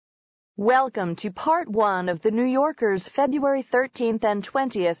Welcome to Part 1 of The New Yorker's February 13th and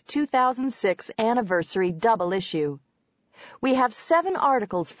 20th, 2006 anniversary double issue. We have 7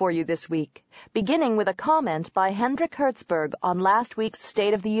 articles for you this week, beginning with a comment by Hendrik Hertzberg on last week's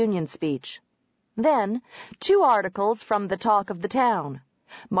State of the Union speech. Then, 2 articles from the Talk of the Town.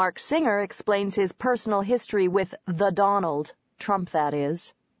 Mark Singer explains his personal history with the Donald, Trump that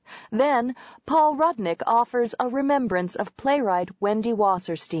is. Then, Paul Rudnick offers a remembrance of playwright Wendy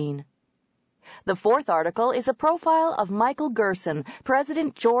Wasserstein. The 4th article is a profile of Michael Gerson,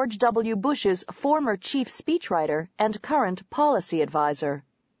 President George W. Bush's former chief speechwriter and current policy advisor.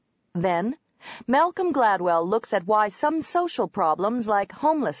 Then, Malcolm Gladwell looks at why some social problems like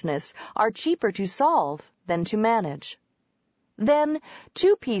homelessness are cheaper to solve than to manage. Then,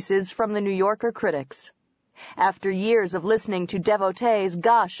 2 pieces from the New Yorker critics. After years of listening to devotees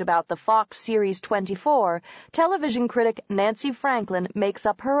gush about the Fox Series 24, television critic Nancy Franklin makes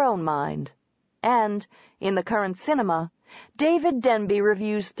up her own mind. And, in the current cinema, David Denby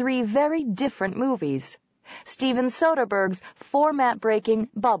reviews 3 very different movies. Steven Soderbergh's format-breaking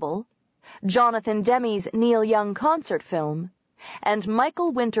Bubble, Jonathan Demme's Neil Young concert film, and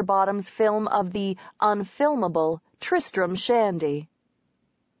Michael Winterbottom's film of the unfilmable Tristram Shandy.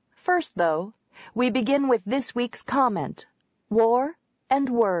 First, though, we begin with this week's comment, War and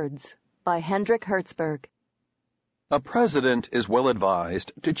Words, by Hendrik Hertzberg. A president is well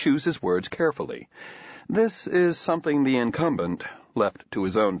advised to choose his words carefully. This is something the incumbent, left to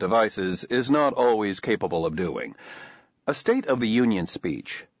his own devices, is not always capable of doing. A State of the Union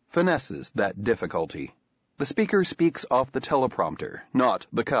speech finesses that difficulty. The speaker speaks off the teleprompter, not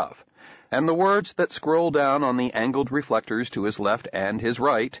the cuff, and the words that scroll down on the angled reflectors to his left and his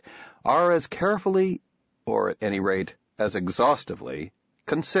right are as carefully, or at any rate as exhaustively,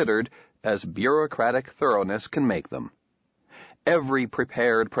 considered as bureaucratic thoroughness can make them. Every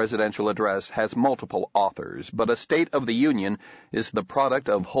prepared presidential address has multiple authors, but a State of the Union is the product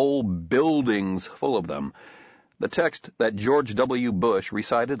of whole buildings full of them. The text that George W. Bush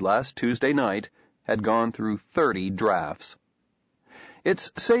recited last Tuesday night had gone through 30 drafts.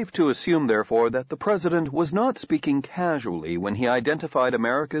 It's safe to assume, therefore, that the president was not speaking casually when he identified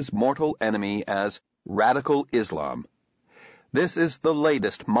America's mortal enemy as radical Islam. This is the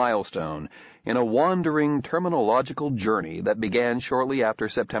latest milestone in a wandering terminological journey that began shortly after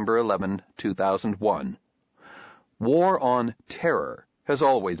September 11, 2001. War on terror has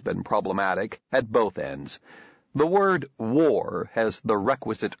always been problematic at both ends. The word war has the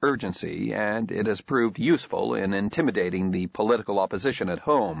requisite urgency, and it has proved useful in intimidating the political opposition at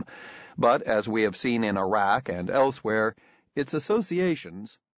home. But, as we have seen in Iraq and elsewhere, its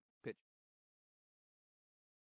associations